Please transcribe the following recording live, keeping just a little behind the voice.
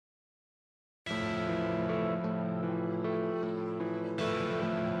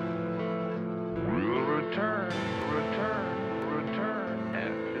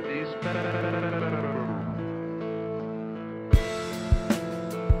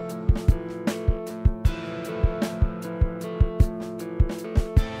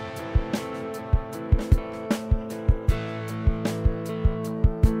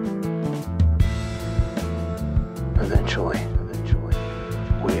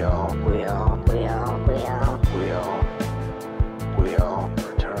all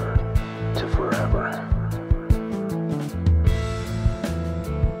return to forever.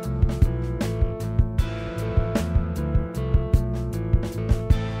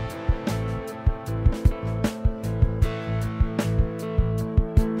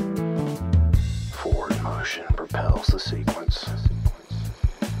 Forward motion propels the sequence.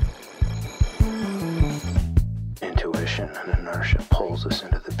 Intuition and inertia pulls us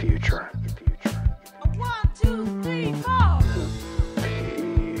into the future. 1, 2, 3, 4.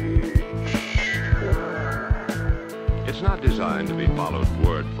 It's not designed to be followed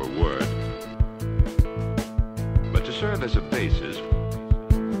word for word, but to serve as a basis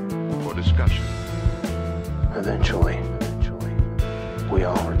for discussion. Eventually, we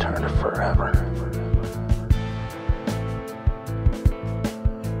all return to forever.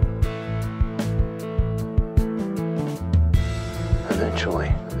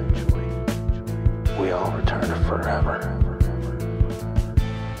 Eventually, we all return to forever.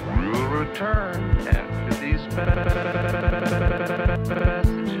 We'll return after these messages.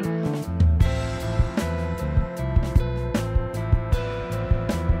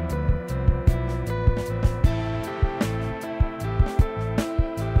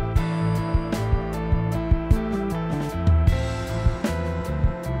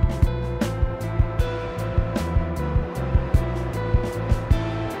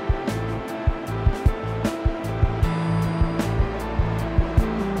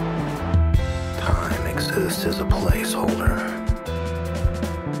 Time exists as a placeholder.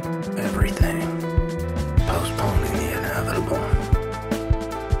 Everything postponing the inevitable.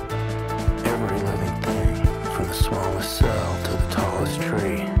 Every living thing, from the smallest cell to the tallest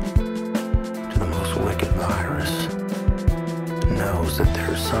tree, to the most wicked virus, knows that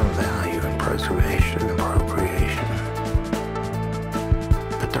there is some value in preservation and procreation.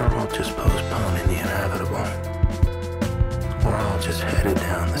 But they're all just postponing the inevitable. We're all just headed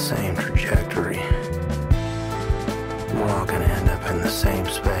down the same trajectory. We're all gonna end up in the same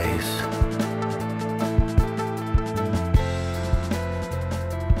space.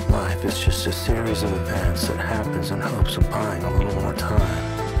 Life is just a series of events that happens in hopes of buying a little more time,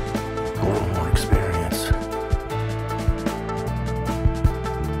 a little more experience.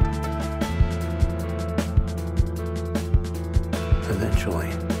 Eventually,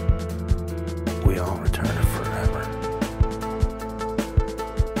 we all return to forever.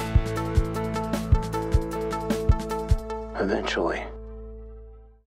 Eventually,